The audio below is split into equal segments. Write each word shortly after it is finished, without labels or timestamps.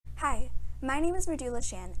My name is Merdula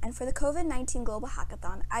Shan, and for the COVID-19 Global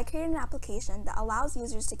Hackathon, I created an application that allows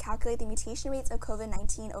users to calculate the mutation rates of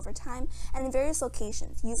COVID-19 over time and in various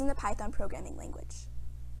locations using the Python programming language.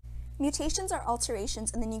 Mutations are alterations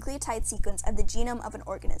in the nucleotide sequence of the genome of an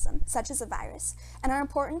organism, such as a virus, and are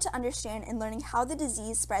important to understand in learning how the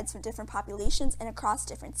disease spreads from different populations and across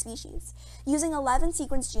different species. Using 11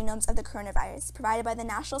 sequenced genomes of the coronavirus provided by the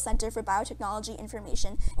National Center for Biotechnology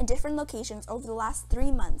information in different locations over the last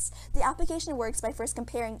 3 months, the application works by first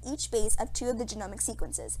comparing each base of 2 of the genomic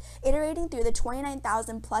sequences, iterating through the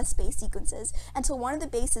 29,000 plus base sequences until one of the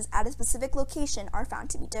bases at a specific location are found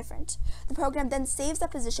to be different. The program then saves that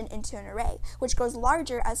position into an array, which grows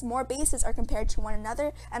larger as more bases are compared to one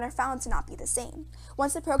another and are found to not be the same.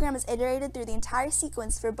 Once the program is iterated through the entire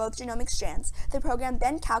sequence for both genomic strands, the program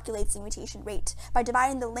then calculates the mutation rate by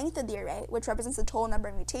dividing the length of the array, which represents the total number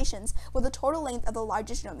of mutations, with the total length of the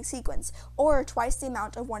largest genomic sequence, or twice the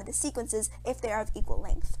amount of one of the sequences if they are of equal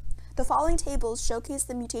length. The following tables showcase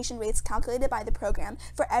the mutation rates calculated by the program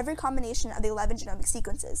for every combination of the 11 genomic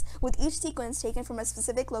sequences, with each sequence taken from a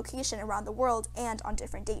specific location around the world and on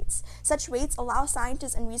different dates. Such rates allow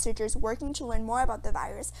scientists and researchers working to learn more about the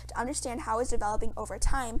virus to understand how it's developing over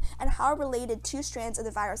time and how related 2 strands of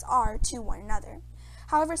the virus are to one another.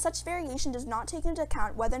 However, such variation does not take into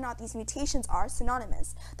account whether or not these mutations are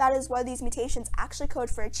synonymous. That is, whether these mutations actually code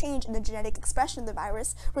for a change in the genetic expression of the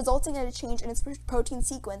virus, resulting in a change in its protein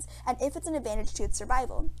sequence, and if it's an advantage to its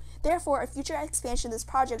survival. Therefore, a future expansion of this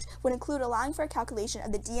project would include allowing for a calculation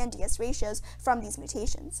of the D/DS ratios from these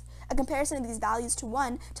mutations. A comparison of these values to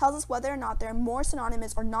 1 tells us whether or not there are more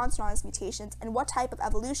synonymous or non-synonymous mutations and what type of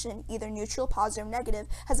evolution, either neutral, positive, or negative,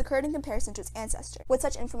 has occurred in comparison to its ancestor. With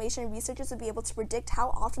such information, researchers would be able to predict how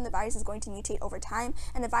often the virus is going to mutate over time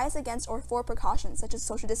and advise against or for precautions such as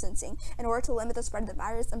social distancing in order to limit the spread of the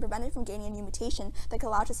virus and prevent it from gaining a new mutation that could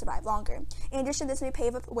allow it to survive longer. In addition, this may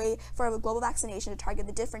pave a way for a global vaccination to target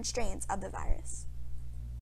the different strains of the virus.